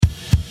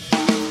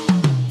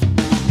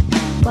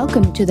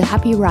Welcome to The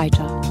Happy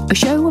Writer, a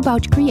show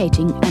about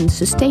creating and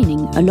sustaining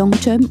a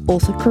long-term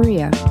author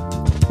career.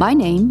 My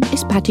name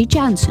is Patty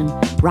Jansen,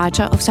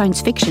 writer of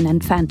science fiction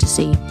and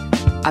fantasy.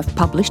 I've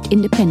published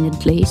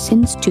independently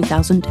since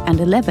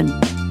 2011.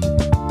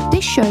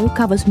 This show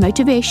covers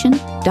motivation,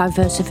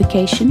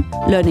 diversification,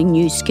 learning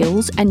new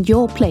skills, and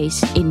your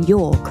place in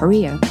your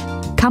career.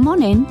 Come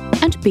on in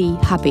and be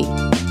happy.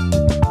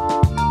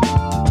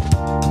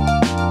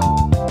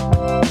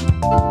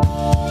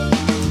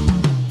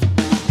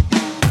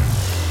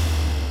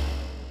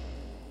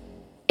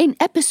 In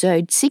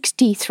episode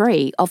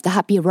 63 of The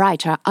Happy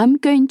Writer, I'm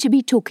going to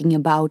be talking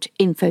about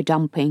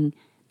infodumping.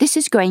 This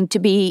is going to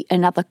be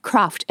another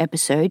craft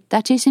episode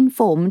that is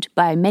informed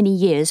by many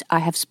years I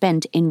have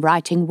spent in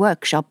writing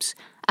workshops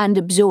and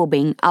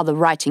absorbing other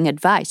writing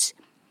advice.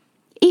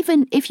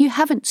 Even if you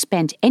haven't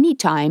spent any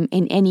time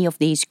in any of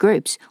these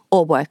groups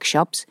or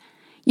workshops,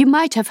 you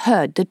might have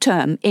heard the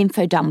term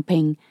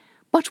infodumping.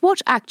 But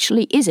what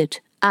actually is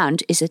it,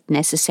 and is it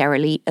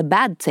necessarily a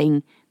bad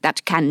thing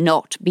that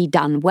cannot be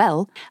done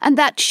well and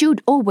that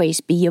should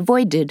always be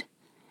avoided?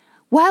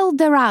 While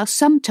there are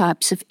some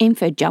types of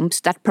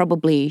infodumps that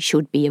probably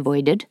should be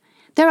avoided,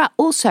 there are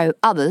also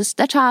others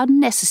that are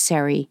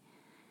necessary.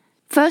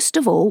 First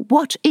of all,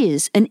 what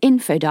is an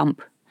infodump?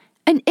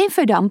 An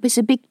infodump is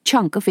a big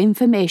chunk of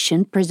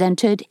information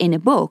presented in a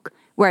book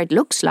where it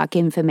looks like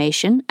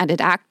information and it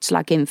acts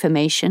like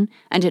information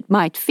and it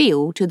might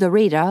feel to the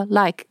reader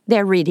like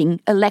they're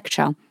reading a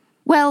lecture.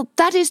 Well,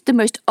 that is the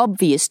most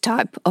obvious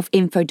type of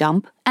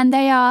infodump, and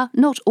they are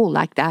not all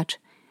like that.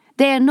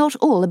 They are not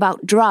all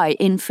about dry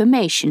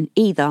information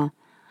either.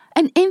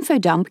 An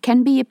infodump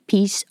can be a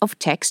piece of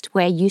text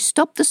where you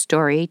stop the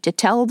story to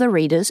tell the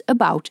readers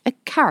about a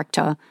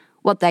character,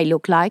 what they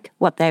look like,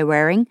 what they're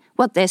wearing,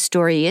 what their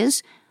story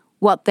is,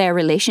 what their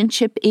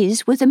relationship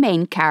is with the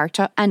main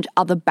character, and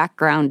other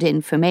background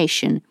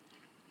information.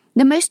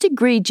 The most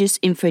egregious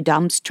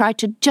infodumps try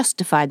to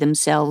justify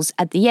themselves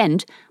at the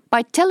end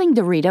by telling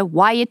the reader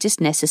why it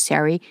is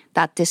necessary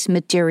that this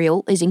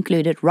material is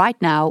included right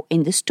now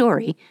in the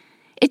story.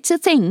 It's a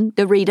thing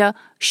the reader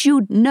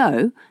should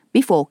know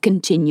before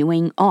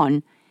continuing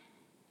on.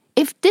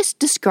 If this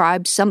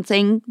describes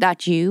something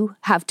that you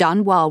have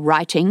done while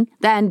writing,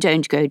 then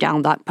don't go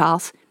down that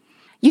path.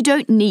 You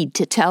don't need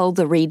to tell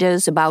the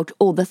readers about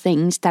all the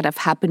things that have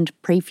happened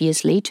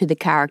previously to the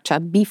character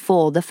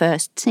before the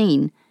first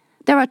scene.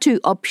 There are two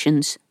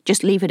options.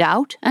 Just leave it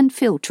out and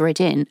filter it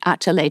in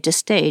at a later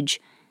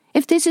stage.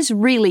 If this is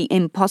really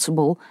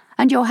impossible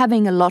and you're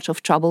having a lot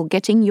of trouble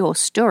getting your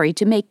story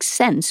to make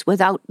sense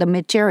without the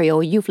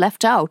material you've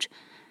left out,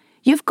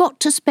 you've got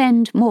to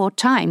spend more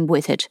time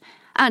with it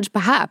and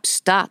perhaps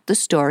start the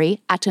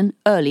story at an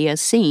earlier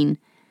scene.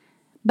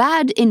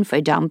 Bad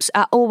infodumps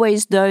are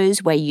always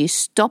those where you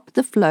stop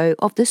the flow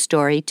of the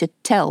story to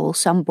tell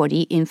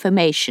somebody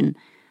information.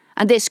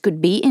 And this could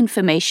be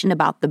information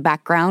about the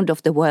background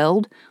of the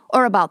world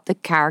or about the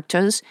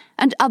characters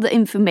and other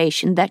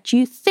information that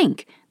you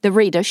think the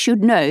reader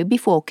should know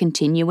before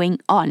continuing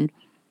on.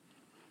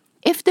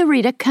 If the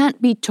reader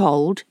can't be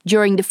told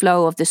during the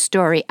flow of the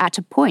story at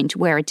a point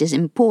where it is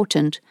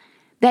important,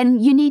 then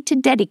you need to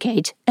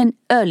dedicate an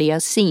earlier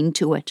scene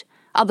to it.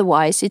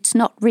 Otherwise, it's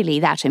not really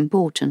that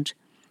important.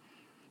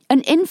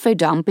 An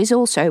infodump is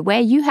also where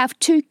you have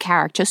two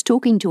characters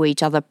talking to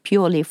each other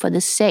purely for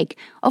the sake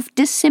of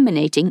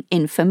disseminating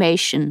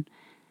information.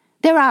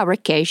 There are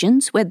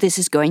occasions where this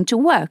is going to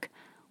work,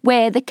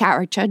 where the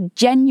character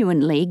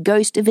genuinely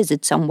goes to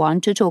visit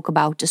someone to talk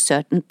about a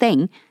certain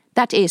thing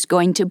that is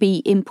going to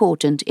be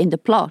important in the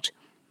plot.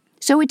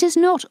 So it is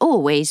not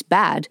always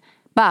bad,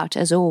 but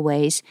as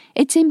always,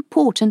 it's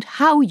important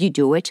how you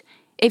do it.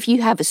 If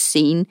you have a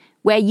scene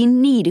where you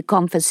need a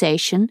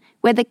conversation,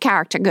 where the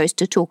character goes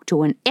to talk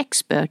to an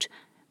expert,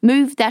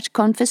 move that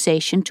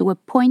conversation to a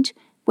point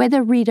where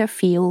the reader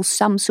feels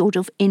some sort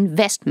of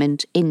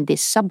investment in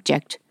this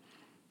subject.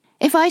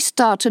 If I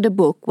started a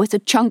book with a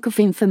chunk of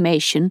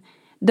information,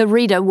 the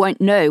reader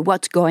won't know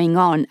what's going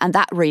on, and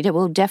that reader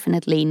will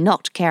definitely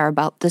not care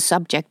about the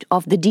subject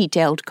of the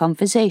detailed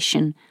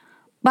conversation.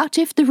 But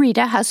if the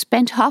reader has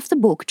spent half the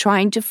book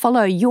trying to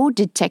follow your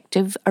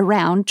detective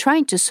around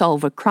trying to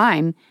solve a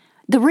crime,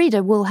 the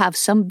reader will have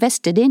some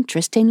vested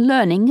interest in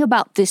learning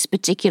about this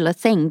particular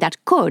thing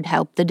that could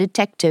help the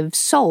detective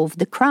solve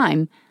the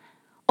crime.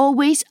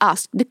 Always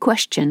ask the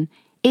question,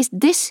 is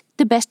this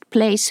the best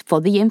place for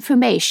the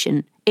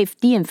information, if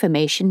the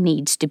information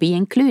needs to be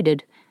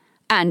included?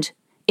 And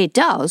it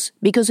does,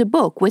 because a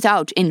book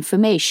without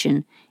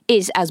information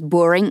is as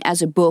boring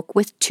as a book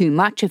with too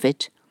much of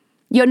it.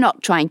 You're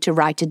not trying to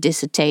write a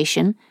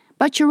dissertation,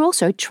 but you're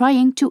also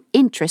trying to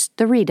interest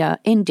the reader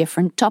in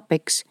different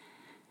topics.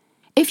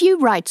 If you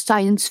write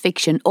science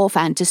fiction or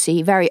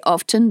fantasy, very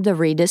often the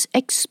readers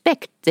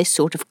expect this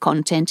sort of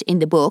content in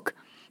the book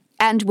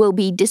and will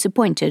be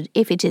disappointed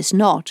if it is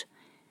not.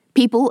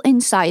 People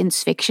in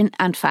science fiction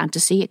and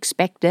fantasy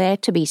expect there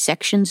to be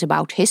sections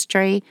about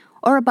history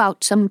or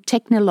about some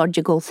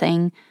technological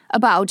thing,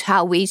 about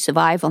how we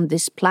survive on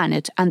this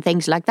planet and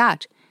things like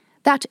that.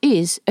 That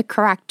is a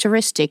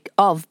characteristic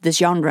of the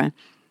genre.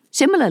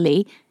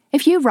 Similarly,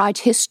 if you write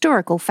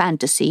historical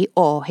fantasy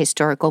or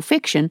historical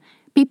fiction,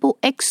 people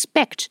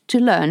expect to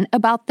learn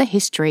about the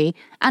history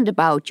and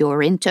about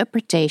your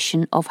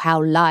interpretation of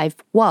how life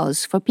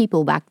was for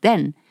people back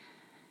then.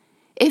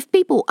 If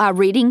people are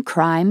reading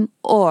crime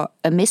or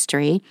a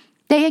mystery,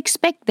 they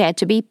expect there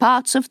to be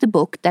parts of the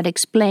book that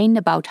explain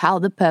about how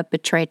the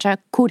perpetrator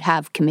could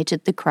have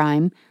committed the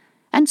crime,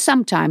 and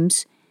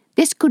sometimes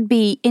this could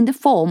be in the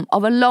form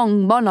of a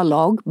long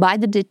monologue by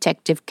the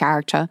detective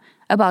character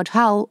about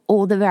how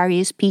all the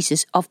various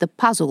pieces of the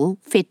puzzle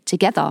fit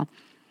together.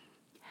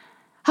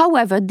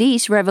 However,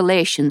 these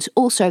revelations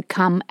also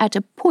come at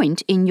a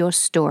point in your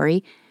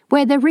story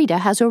where the reader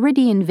has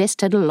already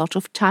invested a lot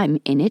of time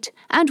in it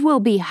and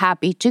will be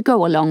happy to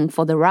go along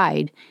for the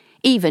ride,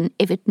 even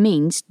if it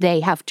means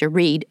they have to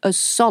read a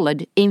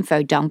solid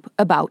info dump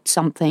about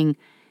something.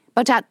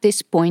 But at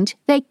this point,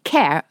 they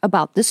care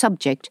about the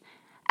subject,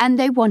 and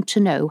they want to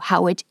know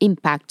how it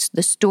impacts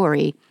the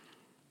story.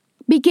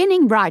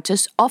 Beginning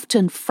writers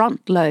often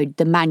front-load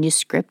the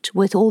manuscript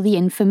with all the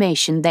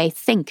information they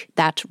think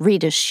that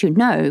readers should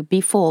know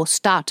before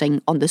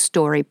starting on the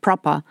story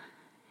proper.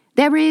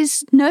 There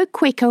is no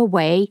quicker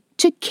way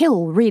to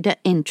kill reader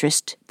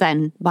interest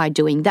than by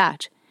doing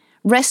that.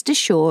 Rest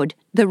assured,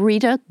 the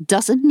reader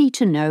doesn't need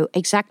to know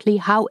exactly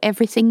how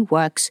everything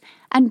works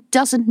and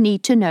doesn't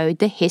need to know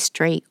the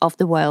history of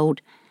the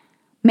world.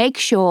 Make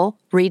sure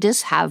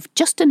readers have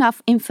just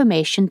enough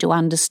information to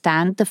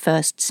understand the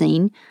first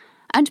scene,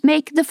 and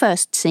make the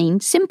first scene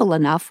simple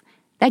enough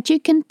that you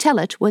can tell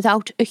it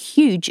without a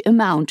huge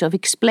amount of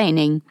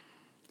explaining.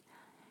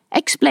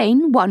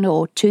 Explain one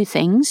or two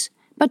things,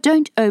 but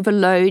don't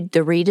overload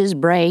the reader's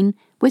brain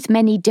with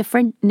many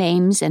different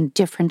names and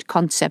different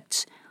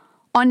concepts.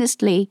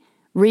 Honestly,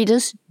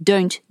 readers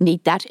don't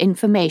need that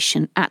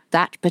information at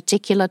that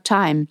particular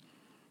time.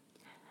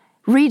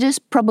 Readers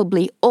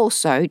probably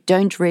also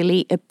don't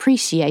really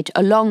appreciate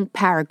a long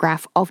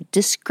paragraph of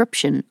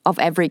description of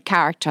every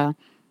character.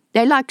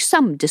 They like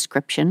some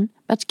description,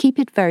 but keep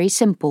it very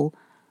simple.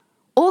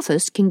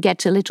 Authors can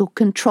get a little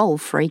control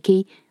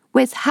freaky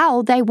with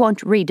how they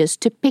want readers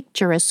to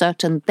picture a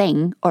certain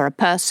thing or a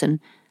person,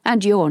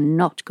 and you're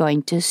not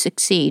going to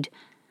succeed.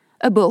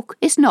 A book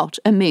is not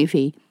a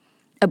movie.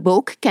 A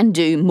book can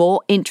do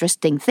more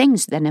interesting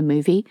things than a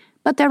movie,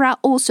 but there are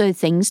also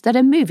things that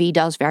a movie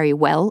does very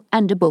well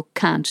and a book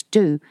can't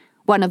do.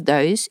 One of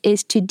those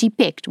is to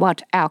depict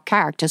what our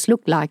characters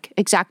look like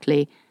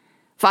exactly.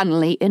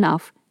 Funnily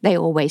enough, they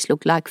always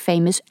look like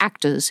famous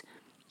actors.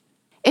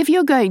 If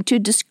you're going to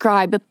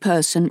describe a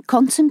person,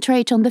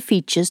 concentrate on the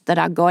features that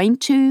are going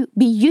to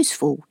be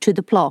useful to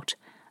the plot,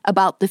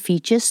 about the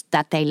features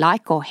that they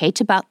like or hate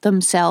about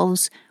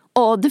themselves,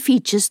 or the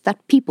features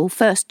that people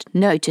first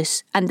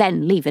notice and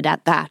then leave it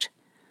at that.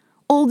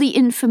 All the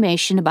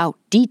information about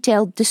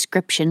detailed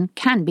description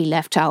can be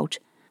left out.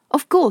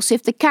 Of course,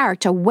 if the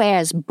character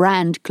wears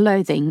brand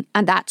clothing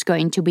and that's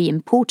going to be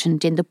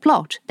important in the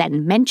plot,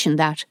 then mention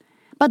that.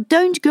 But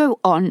don't go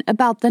on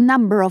about the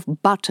number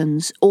of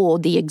buttons or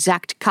the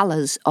exact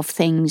colors of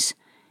things.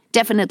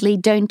 Definitely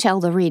don't tell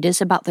the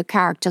readers about the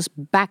character's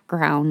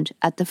background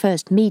at the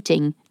first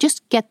meeting.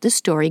 Just get the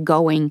story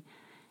going.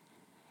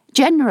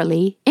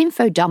 Generally,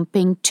 info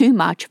dumping too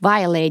much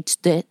violates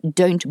the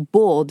don't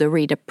bore the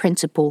reader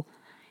principle.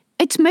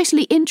 It's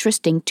mostly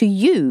interesting to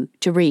you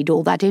to read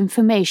all that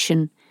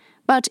information.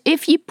 But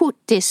if you put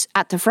this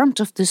at the front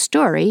of the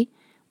story,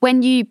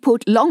 when you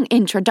put long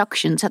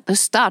introductions at the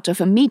start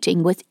of a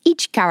meeting with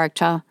each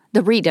character,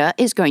 the reader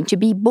is going to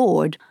be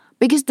bored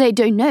because they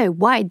don't know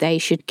why they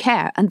should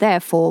care and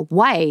therefore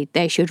why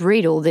they should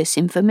read all this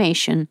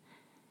information.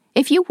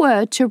 If you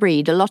were to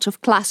read a lot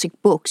of classic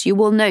books, you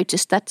will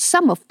notice that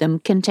some of them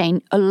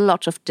contain a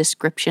lot of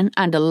description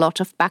and a lot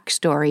of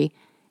backstory.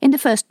 In the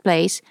first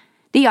place,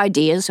 the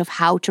ideas of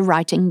how to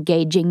write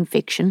engaging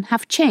fiction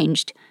have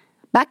changed.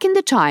 Back in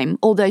the time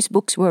all those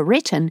books were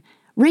written,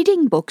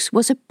 reading books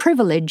was a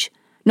privilege.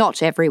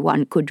 Not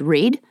everyone could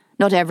read,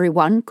 not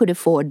everyone could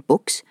afford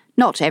books,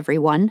 not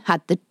everyone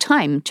had the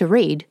time to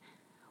read.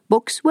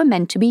 Books were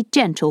meant to be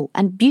gentle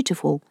and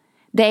beautiful.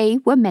 They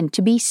were meant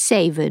to be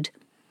savoured.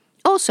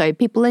 Also,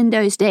 people in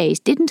those days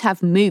didn't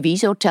have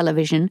movies or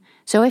television,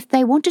 so if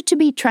they wanted to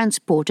be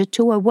transported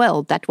to a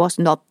world that was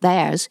not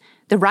theirs,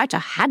 the writer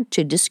had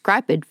to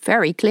describe it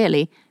very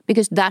clearly,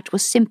 because that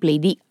was simply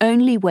the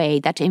only way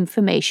that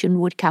information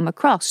would come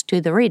across to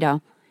the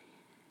reader.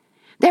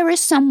 There is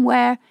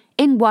somewhere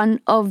in one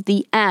of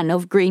the Anne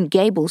of Green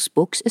Gables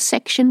books a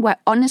section where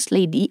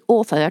honestly the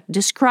author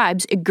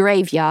describes a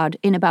graveyard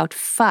in about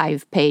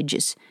 5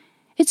 pages.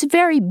 It's a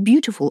very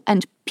beautiful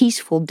and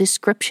peaceful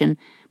description,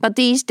 but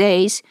these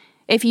days,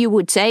 if you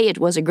would say it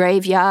was a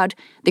graveyard,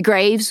 the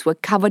graves were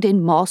covered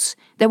in moss,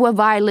 there were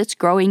violets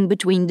growing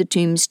between the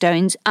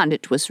tombstones, and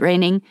it was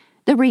raining,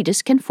 the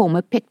readers can form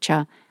a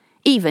picture,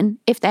 even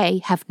if they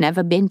have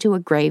never been to a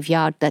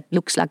graveyard that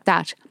looks like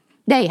that.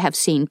 They have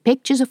seen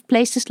pictures of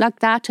places like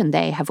that, and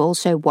they have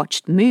also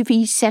watched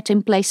movies set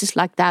in places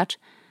like that.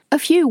 A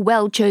few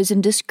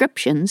well-chosen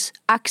descriptions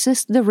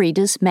access the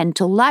reader's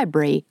mental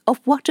library of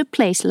what a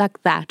place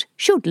like that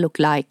should look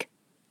like.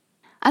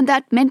 And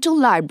that mental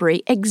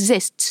library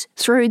exists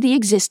through the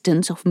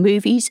existence of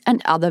movies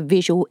and other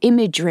visual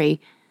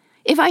imagery.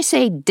 If I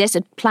say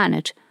desert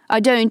planet, I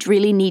don't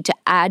really need to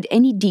add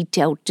any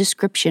detailed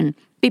description.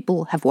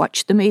 People have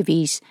watched the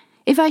movies.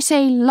 If I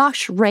say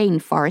lush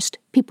rainforest,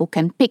 people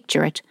can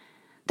picture it.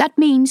 That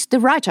means the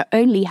writer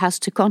only has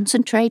to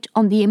concentrate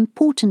on the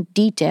important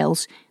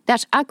details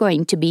that are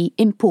going to be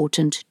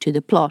important to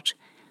the plot.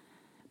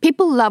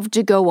 People love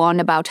to go on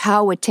about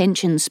how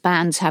attention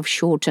spans have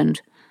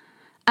shortened.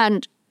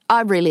 And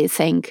I really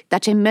think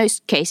that in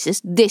most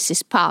cases this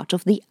is part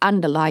of the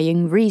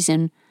underlying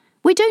reason.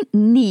 We don't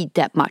need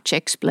that much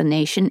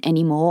explanation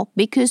anymore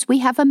because we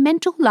have a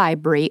mental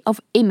library of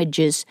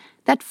images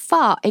that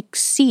far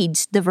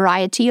exceeds the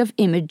variety of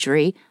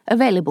imagery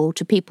available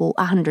to people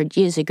 100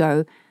 years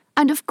ago.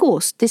 And of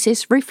course, this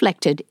is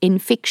reflected in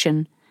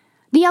fiction.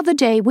 The other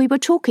day we were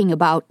talking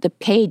about the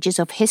pages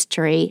of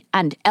history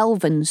and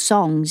elven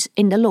songs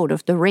in The Lord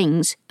of the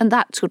Rings, and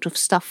that sort of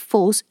stuff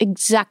falls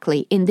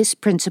exactly in this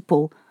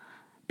principle.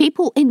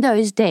 People in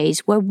those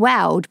days were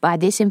wowed by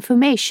this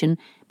information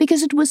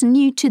because it was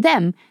new to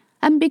them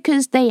and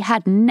because they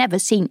had never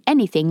seen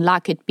anything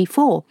like it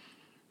before.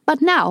 But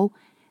now,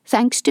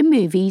 thanks to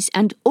movies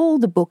and all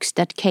the books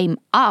that came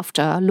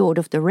after Lord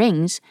of the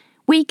Rings,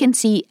 we can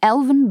see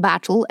elven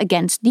battle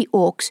against the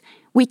orcs.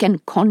 We can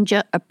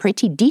conjure a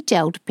pretty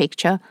detailed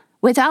picture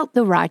without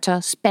the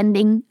writer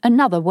spending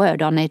another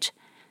word on it.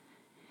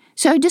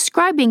 So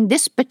describing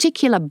this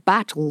particular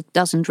battle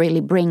doesn't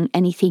really bring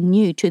anything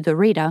new to the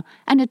reader,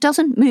 and it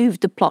doesn't move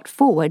the plot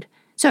forward,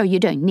 so you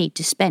don't need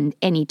to spend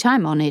any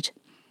time on it.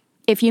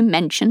 If you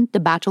mention the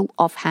battle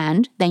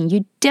offhand, then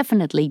you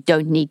definitely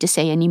don't need to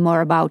say any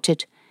more about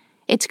it.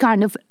 It's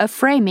kind of a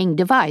framing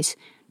device,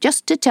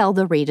 just to tell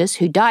the readers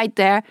who died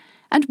there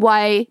and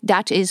why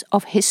that is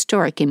of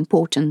historic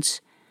importance.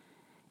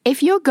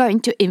 If you're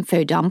going to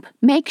infodump,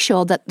 make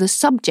sure that the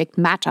subject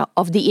matter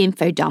of the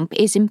infodump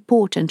is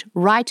important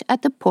right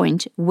at the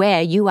point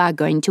where you are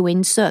going to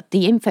insert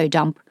the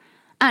infodump,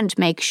 and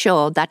make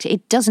sure that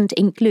it doesn't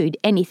include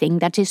anything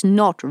that is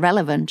not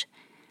relevant.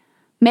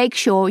 Make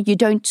sure you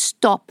don't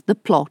stop the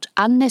plot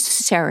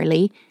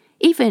unnecessarily,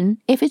 even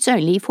if it's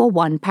only for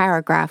one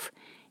paragraph.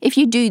 If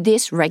you do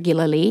this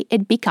regularly,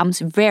 it becomes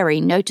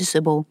very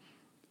noticeable.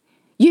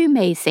 You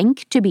may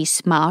think to be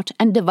smart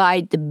and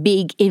divide the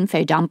big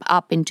infodump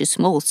up into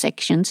small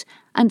sections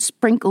and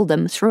sprinkle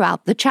them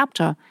throughout the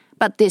chapter,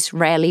 but this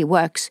rarely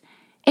works.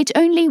 It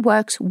only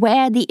works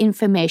where the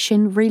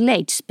information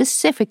relates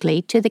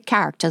specifically to the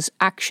character's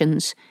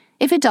actions.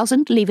 If it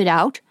doesn't, leave it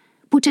out,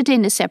 put it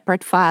in a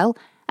separate file,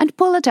 and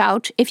pull it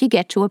out if you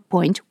get to a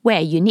point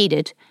where you need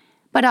it.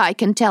 But I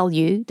can tell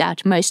you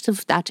that most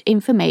of that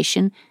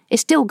information is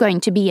still going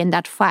to be in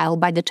that file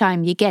by the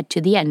time you get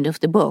to the end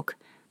of the book.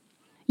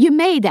 You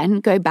may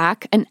then go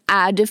back and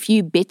add a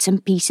few bits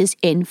and pieces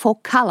in for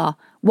colour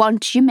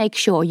once you make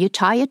sure you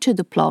tie it to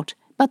the plot,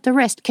 but the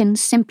rest can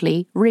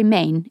simply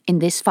remain in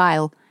this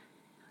file.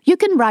 You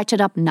can write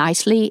it up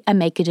nicely and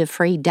make it a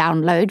free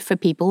download for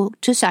people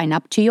to sign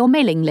up to your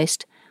mailing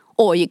list,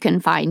 or you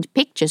can find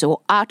pictures or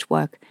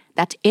artwork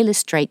that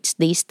illustrates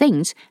these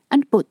things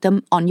and put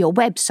them on your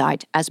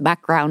website as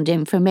background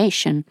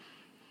information.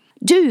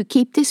 Do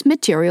keep this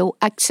material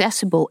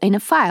accessible in a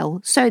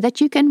file so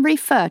that you can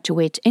refer to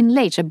it in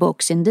later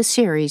books in the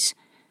series.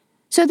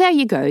 So there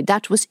you go,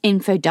 that was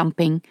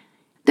Infodumping.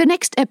 The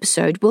next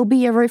episode will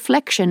be a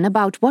reflection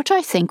about what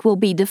I think will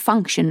be the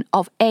function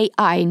of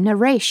AI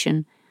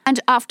narration. And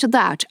after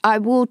that, I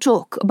will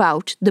talk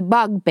about the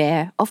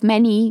bugbear of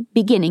many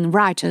beginning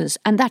writers,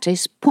 and that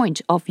is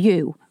point of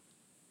view.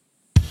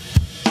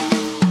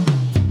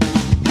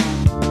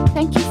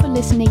 Thank you for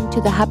listening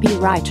to the Happy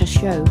Writer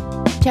Show.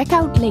 Check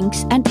out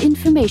links and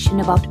information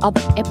about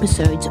other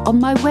episodes on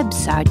my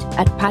website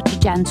at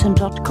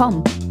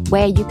pattyjansen.com,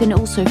 where you can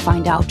also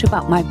find out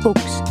about my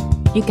books.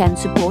 You can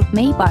support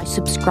me by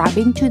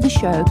subscribing to the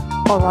show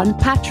or on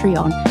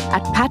Patreon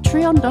at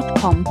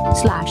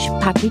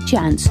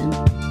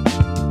patreon.com/pattyjansen.